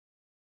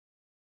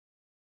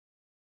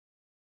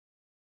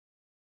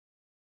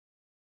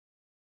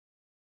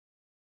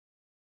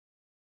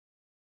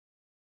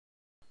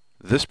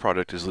This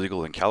product is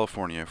legal in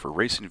California for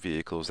racing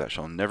vehicles that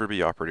shall never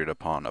be operated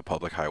upon a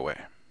public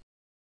highway.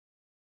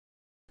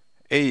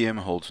 AEM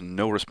holds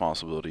no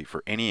responsibility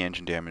for any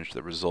engine damage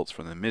that results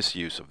from the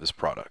misuse of this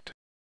product.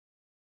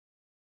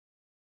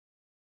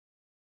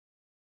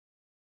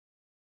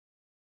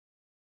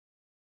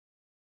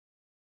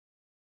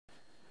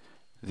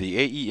 The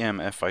AEM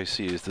F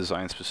IC is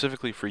designed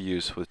specifically for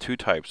use with two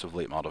types of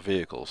late model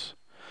vehicles.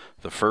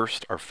 The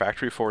first are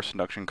factory force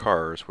induction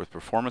cars with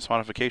performance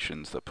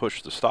modifications that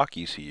push the stock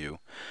ECU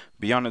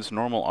beyond its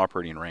normal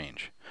operating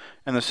range,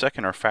 and the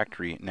second are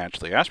factory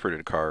naturally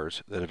aspirated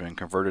cars that have been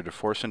converted to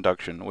force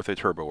induction with a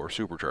turbo or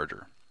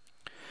supercharger.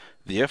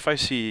 The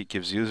FIC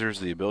gives users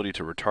the ability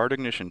to retard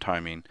ignition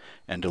timing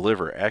and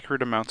deliver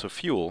accurate amounts of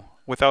fuel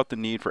without the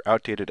need for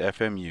outdated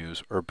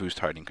FMUs or boost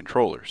hiding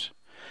controllers.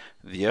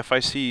 The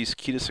FIC's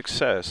key to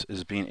success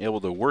is being able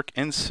to work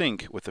in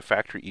sync with the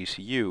factory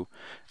ECU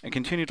and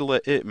continue to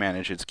let it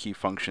manage its key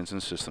functions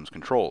and systems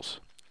controls.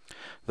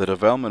 The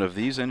development of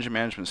these engine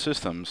management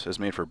systems has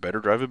made for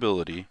better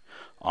drivability,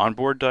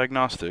 onboard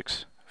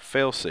diagnostics,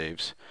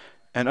 fail-safes,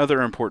 and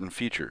other important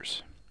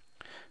features.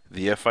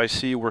 The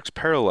FIC works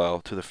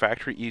parallel to the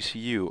factory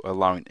ECU,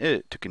 allowing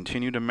it to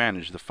continue to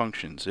manage the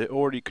functions it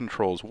already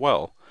controls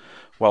well,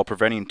 while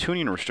preventing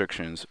tuning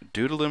restrictions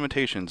due to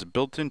limitations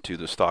built into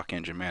the stock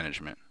engine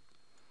management.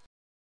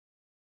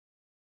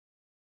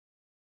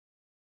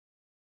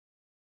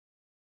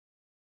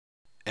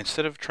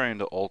 Instead of trying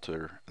to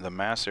alter the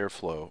mass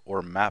airflow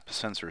or map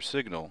sensor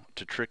signal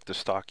to trick the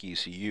stock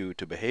ECU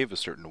to behave a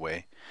certain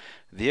way,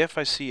 the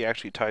FIC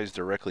actually ties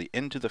directly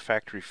into the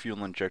factory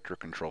fuel injector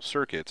control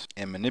circuits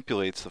and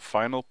manipulates the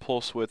final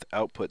pulse width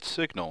output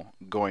signal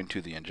going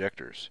to the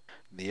injectors.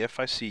 The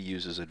FIC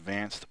uses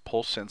advanced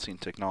pulse sensing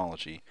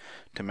technology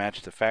to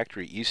match the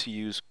factory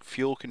ECU's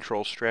fuel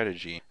control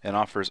strategy and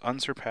offers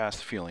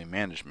unsurpassed fueling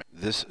management.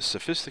 This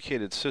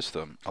sophisticated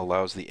system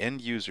allows the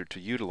end user to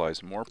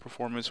utilize more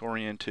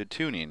performance-oriented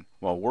tuning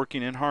while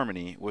working in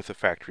harmony with the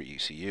factory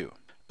ECU.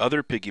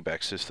 Other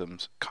piggyback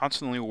systems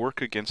constantly work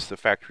against the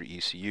factory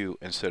ECU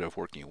instead of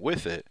working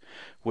with it,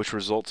 which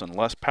results in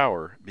less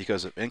power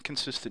because of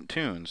inconsistent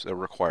tunes that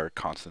require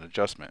constant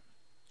adjustment.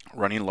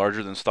 Running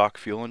larger than stock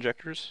fuel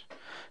injectors,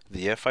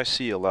 the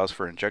FIC allows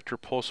for injector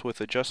pulse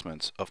width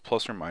adjustments of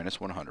plus or minus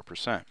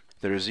 100%.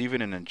 There is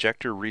even an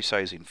injector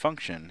resizing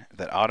function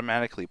that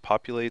automatically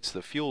populates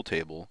the fuel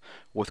table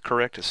with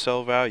correct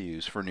cell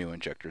values for new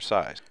injector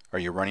size. Are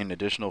you running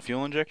additional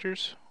fuel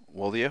injectors?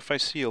 Well, the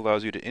FIC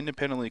allows you to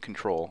independently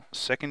control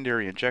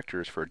secondary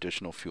injectors for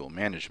additional fuel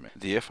management.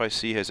 The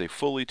FIC has a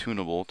fully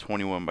tunable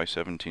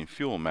 21x17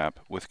 fuel map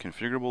with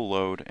configurable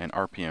load and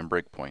RPM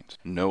breakpoints.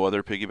 No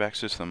other piggyback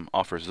system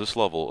offers this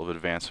level of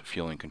advanced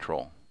fueling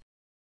control.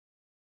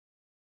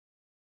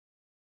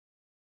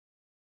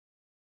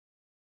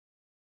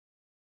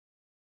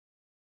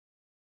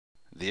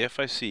 The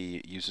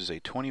FIC uses a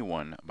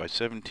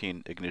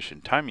 21x17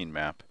 ignition timing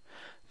map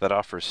that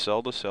offers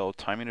cell-to-cell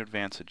timing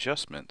advance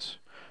adjustments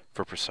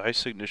for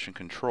precise ignition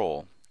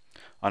control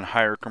on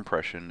higher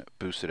compression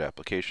boosted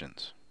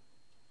applications.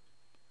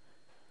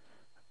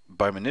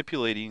 By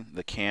manipulating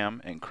the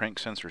cam and crank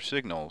sensor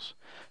signals,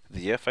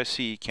 the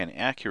FIC can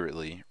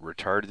accurately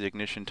retard the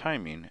ignition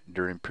timing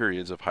during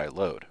periods of high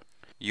load.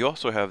 You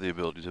also have the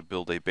ability to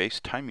build a base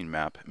timing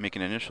map,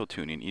 making initial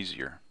tuning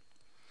easier.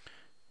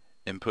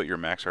 Input your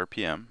max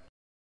RPM,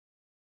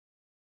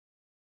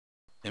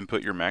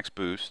 input your max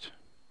boost,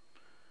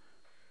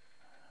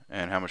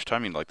 and how much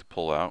time you'd like to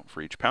pull out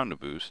for each pound of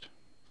boost,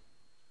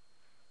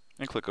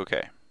 and click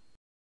OK.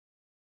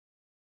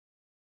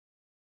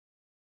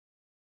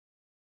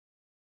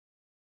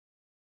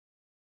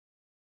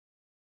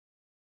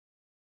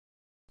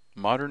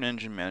 Modern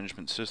engine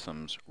management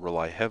systems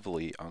rely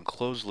heavily on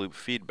closed-loop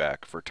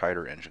feedback for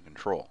tighter engine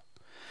control.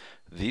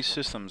 These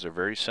systems are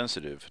very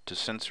sensitive to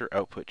sensor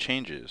output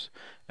changes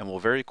and will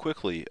very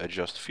quickly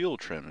adjust fuel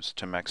trims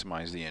to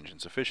maximize the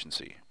engine's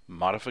efficiency.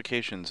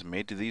 Modifications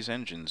made to these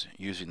engines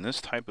using this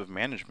type of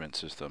management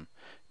system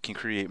can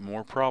create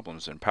more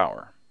problems than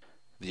power.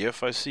 The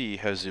FIC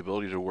has the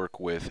ability to work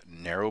with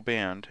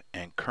narrowband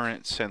and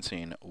current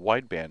sensing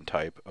wideband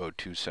type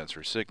O2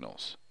 sensor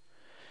signals.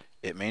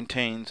 It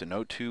maintains an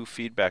O2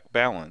 feedback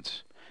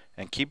balance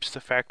and keeps the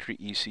factory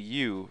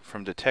ECU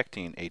from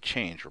detecting a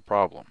change or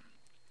problem.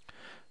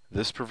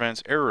 This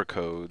prevents error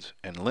codes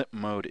and limp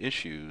mode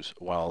issues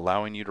while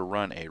allowing you to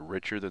run a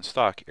richer than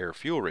stock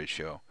air-fuel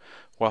ratio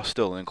while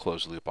still in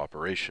closed-loop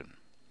operation.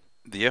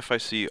 The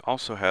FIC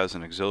also has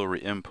an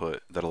auxiliary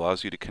input that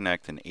allows you to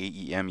connect an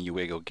AEM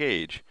UAGO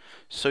gauge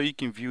so you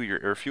can view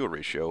your air-fuel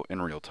ratio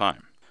in real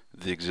time.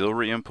 The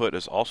auxiliary input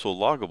is also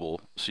loggable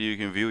so you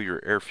can view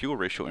your air-fuel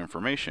ratio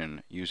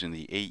information using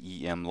the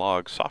AEM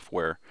log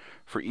software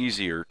for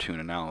easier tune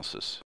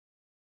analysis.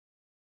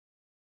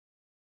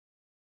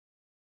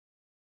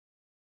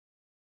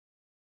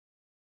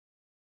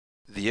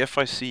 The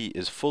FIC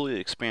is fully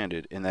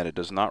expanded in that it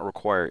does not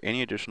require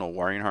any additional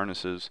wiring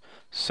harnesses,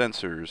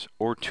 sensors,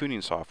 or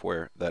tuning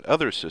software that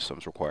other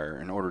systems require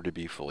in order to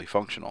be fully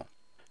functional.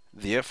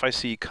 The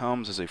FIC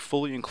comes as a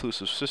fully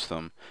inclusive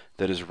system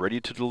that is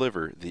ready to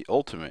deliver the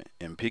ultimate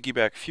in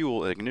piggyback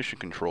fuel and ignition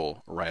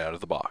control right out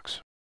of the box.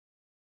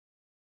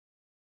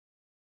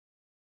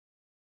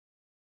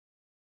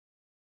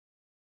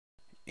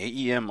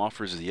 AEM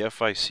offers the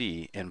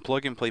FIC and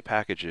plug-and-play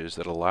packages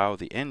that allow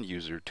the end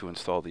user to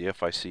install the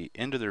FIC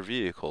into their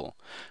vehicle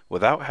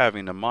without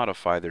having to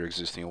modify their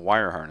existing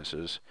wire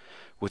harnesses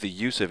with the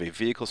use of a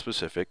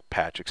vehicle-specific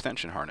patch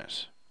extension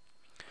harness.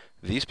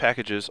 These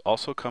packages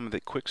also come with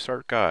a quick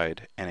start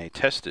guide and a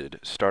tested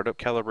startup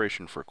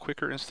calibration for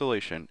quicker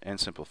installation and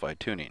simplified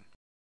tuning.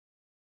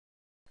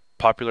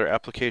 Popular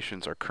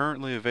applications are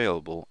currently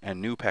available and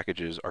new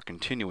packages are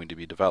continuing to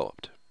be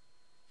developed.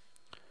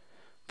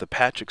 The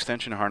patch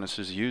extension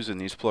harnesses used in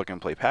these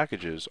plug-and-play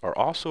packages are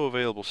also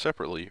available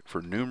separately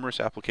for numerous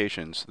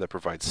applications that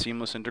provide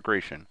seamless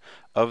integration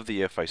of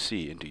the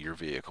FIC into your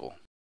vehicle.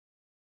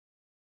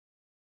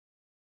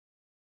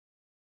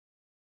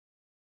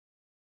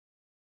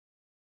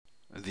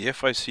 The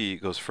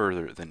FIC goes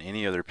further than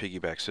any other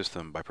piggyback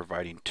system by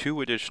providing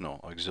 2 additional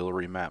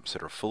auxiliary maps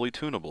that are fully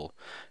tunable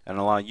and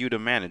allow you to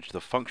manage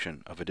the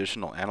function of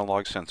additional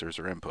analog sensors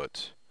or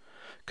inputs.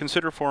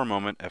 Consider for a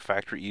moment a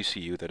factory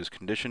ECU that is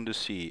conditioned to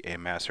see a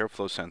mass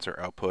airflow sensor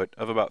output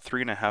of about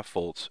 3.5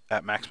 volts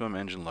at maximum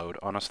engine load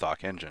on a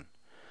stock engine.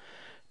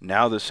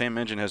 Now the same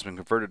engine has been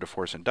converted to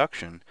forced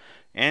induction,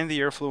 and the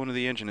airflow into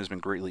the engine has been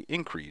greatly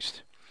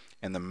increased,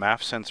 and the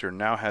MAF sensor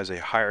now has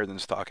a higher than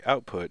stock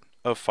output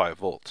of 5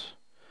 volts.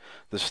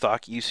 The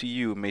stock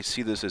ECU may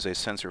see this as a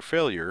sensor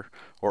failure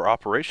or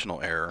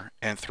operational error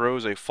and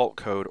throws a fault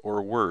code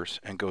or worse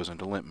and goes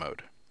into limp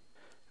mode.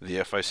 The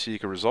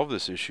FIC can resolve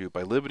this issue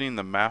by limiting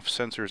the MAF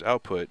sensor's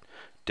output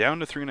down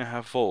to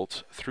 3.5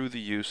 volts through the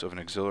use of an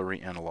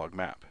auxiliary analog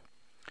map.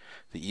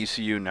 The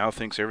ECU now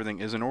thinks everything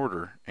is in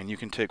order, and you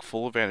can take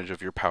full advantage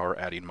of your power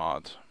adding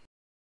mods.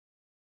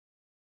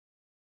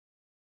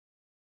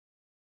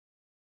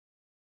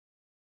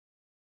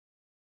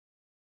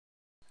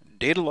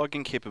 Data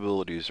logging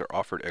capabilities are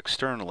offered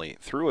externally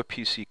through a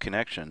PC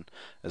connection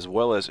as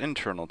well as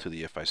internal to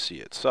the FIC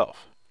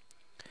itself.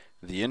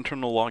 The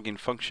internal logging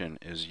function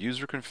is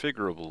user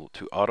configurable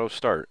to auto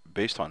start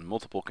based on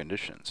multiple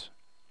conditions.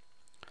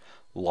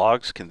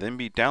 Logs can then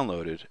be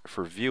downloaded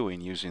for viewing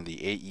using the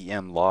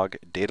AEM log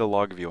data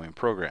log viewing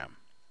program.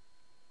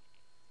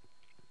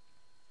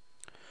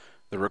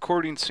 The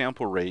recording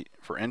sample rate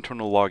for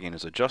internal logging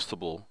is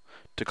adjustable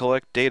to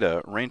collect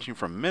data ranging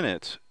from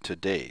minutes to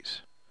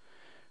days.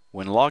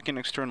 When logging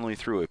externally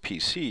through a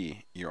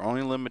PC, your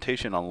only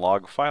limitation on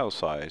log file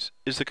size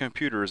is the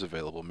computer's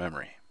available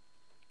memory.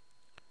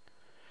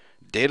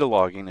 Data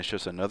logging is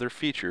just another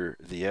feature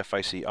the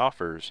FIC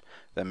offers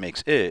that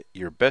makes it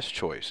your best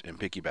choice in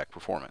piggyback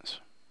performance.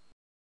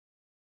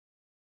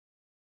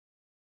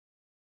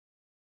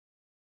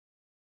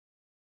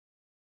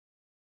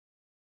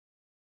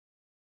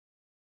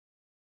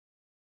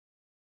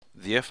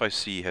 The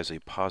FIC has a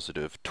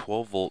positive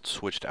 12-volt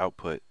switched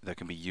output that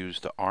can be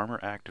used to arm or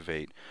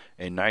activate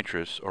a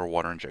nitrous or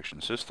water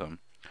injection system,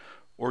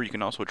 or you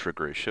can also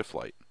trigger a shift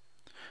light.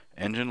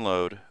 Engine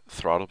load,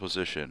 throttle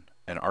position,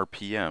 and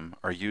RPM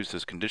are used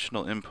as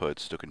conditional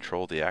inputs to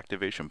control the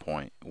activation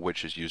point,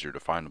 which is user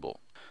definable.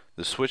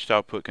 The switched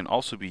output can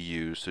also be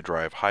used to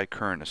drive high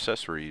current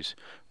accessories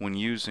when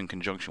used in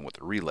conjunction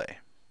with a relay.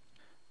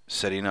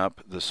 Setting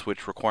up the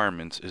switch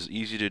requirements is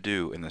easy to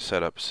do in the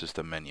Setup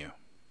System menu.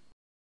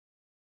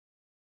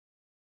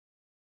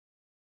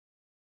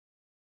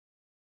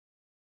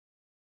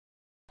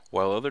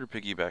 While other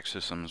piggyback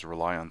systems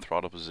rely on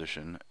throttle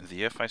position,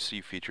 the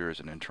FIC features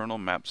an internal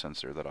map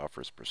sensor that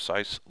offers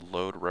precise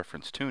load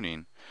reference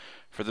tuning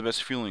for the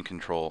best fueling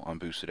control on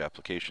boosted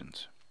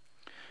applications.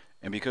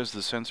 And because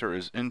the sensor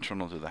is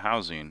internal to the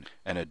housing,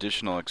 an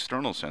additional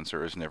external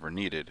sensor is never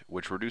needed,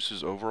 which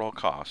reduces overall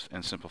cost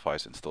and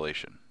simplifies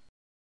installation.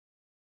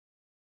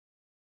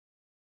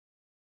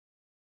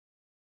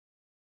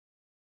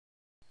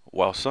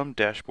 While some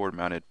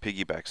dashboard-mounted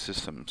piggyback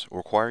systems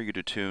require you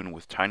to tune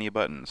with tiny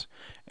buttons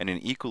and an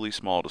equally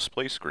small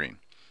display screen,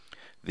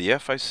 the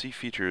FIC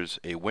features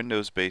a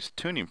Windows-based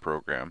tuning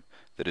program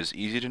that is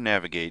easy to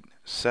navigate,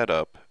 set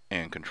up,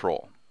 and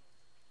control.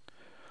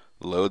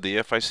 Load the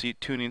FIC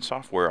tuning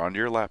software onto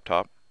your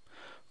laptop,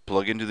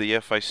 plug into the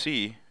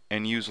FIC,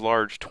 and use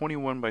large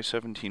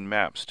 21x17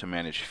 maps to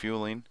manage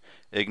fueling,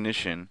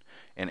 ignition,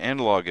 and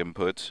analog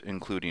inputs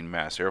including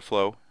mass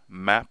airflow,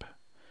 map,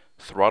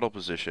 throttle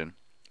position,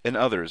 and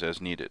others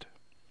as needed.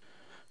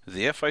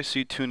 The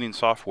FIC tuning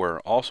software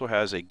also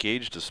has a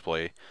gauge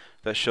display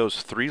that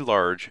shows 3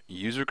 large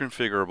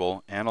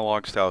user-configurable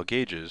analog-style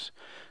gauges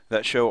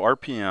that show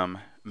RPM,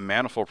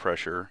 manifold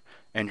pressure,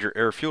 and your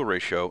air-fuel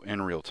ratio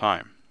in real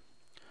time.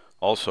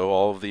 Also,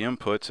 all of the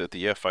inputs at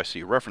the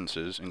FIC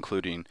references,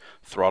 including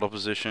throttle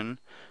position,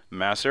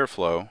 mass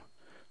airflow,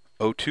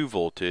 O2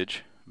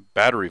 voltage,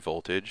 battery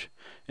voltage,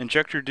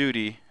 injector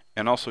duty,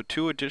 and also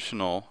 2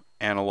 additional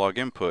analog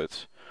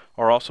inputs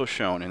are also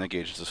shown in the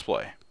gauge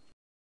display.